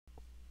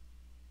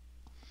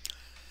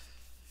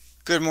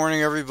Good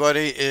morning,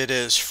 everybody. It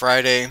is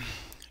Friday,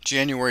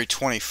 January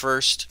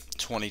 21st,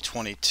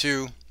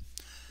 2022.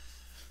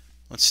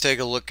 Let's take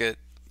a look at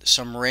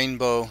some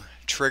rainbow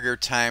trigger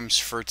times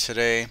for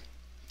today.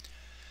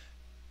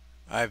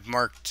 I've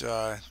marked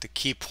the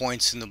key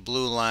points in the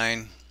blue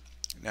line.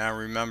 Now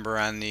remember,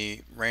 on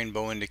the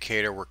rainbow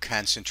indicator, we're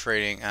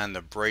concentrating on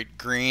the bright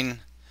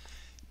green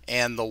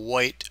and the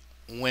white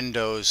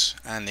windows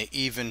on the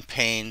even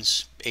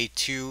panes,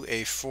 A2,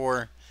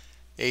 A4,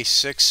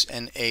 A6,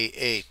 and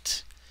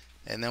A8.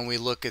 And then we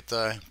look at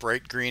the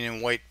bright green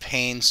and white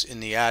panes in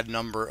the odd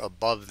number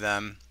above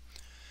them.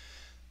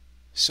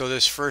 So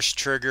this first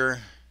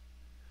trigger,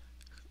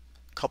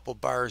 couple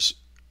bars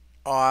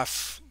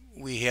off,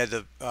 we had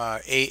the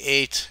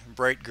A8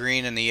 bright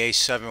green and the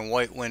A7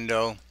 white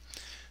window,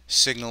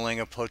 signaling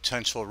a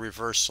potential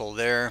reversal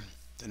there.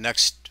 The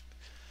next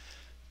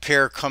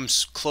pair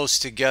comes close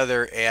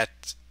together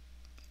at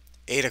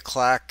 8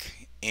 o'clock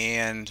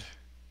and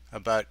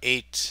about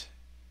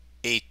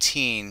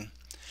 8:18,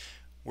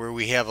 where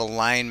we have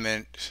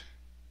alignment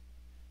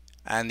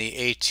on the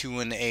A2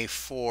 and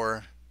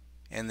A4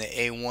 and the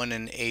A1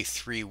 and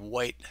A3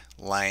 white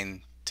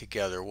line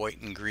together. White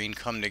and green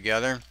come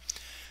together.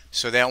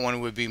 So that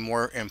one would be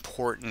more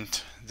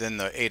important than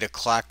the 8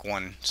 o'clock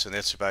one. So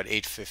that's about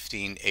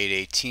 8:15,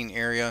 8:18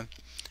 area.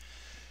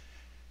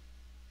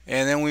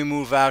 And then we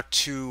move out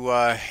to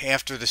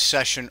after the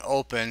session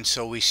open.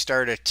 So we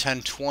start at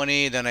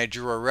 10:20. Then I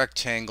drew a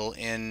rectangle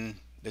in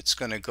that's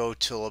going to go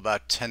till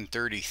about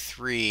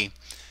 10:33.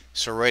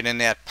 So right in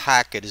that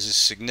pocket is a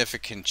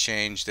significant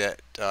change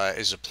that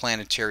is a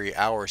planetary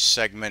hour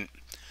segment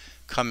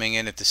coming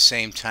in at the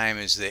same time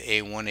as the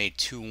A1,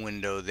 A2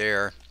 window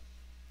there.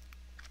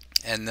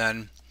 And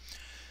then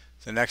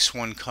the next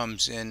one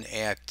comes in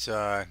at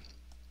the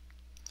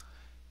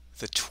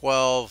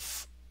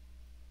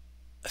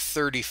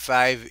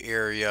 12:35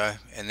 area,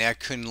 and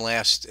that couldn't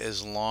last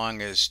as long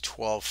as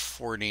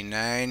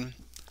 12:49.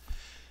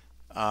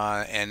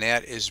 And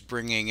that is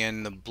bringing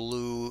in the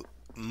blue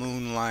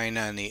moon line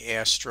on the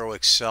Astro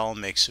Excel,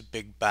 makes a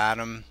big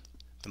bottom,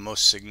 the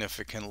most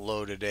significant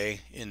low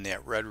today in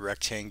that red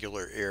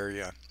rectangular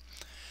area.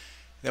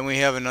 Then we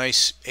have a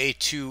nice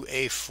A2,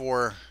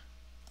 A4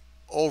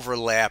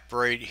 overlap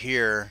right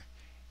here,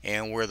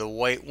 and where the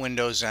white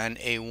windows on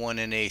A1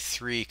 and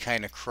A3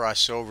 kind of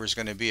cross over is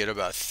going to be at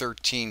about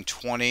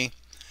 13:20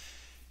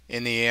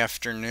 in the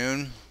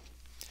afternoon.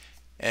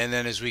 And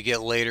then as we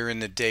get later in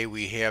the day,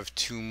 we have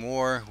two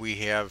more. We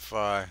have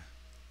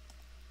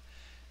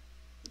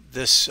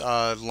this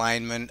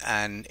alignment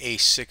on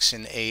A6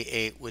 and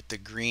A8 with the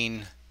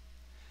green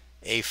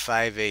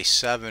A5,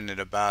 A7 at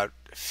about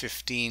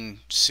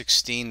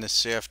 15:16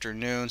 this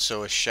afternoon.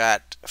 So a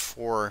shot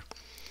for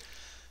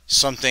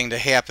something to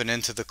happen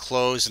into the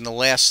close. And the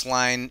last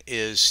line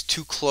is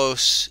too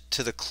close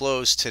to the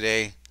close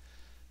today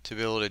to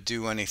be able to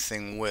do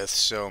anything with.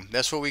 So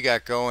that's what we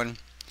got going.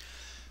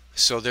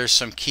 So there's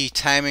some key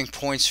timing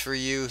points for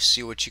you.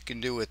 See what you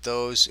can do with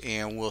those,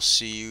 and we'll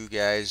see you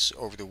guys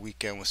over the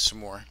weekend with some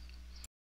more.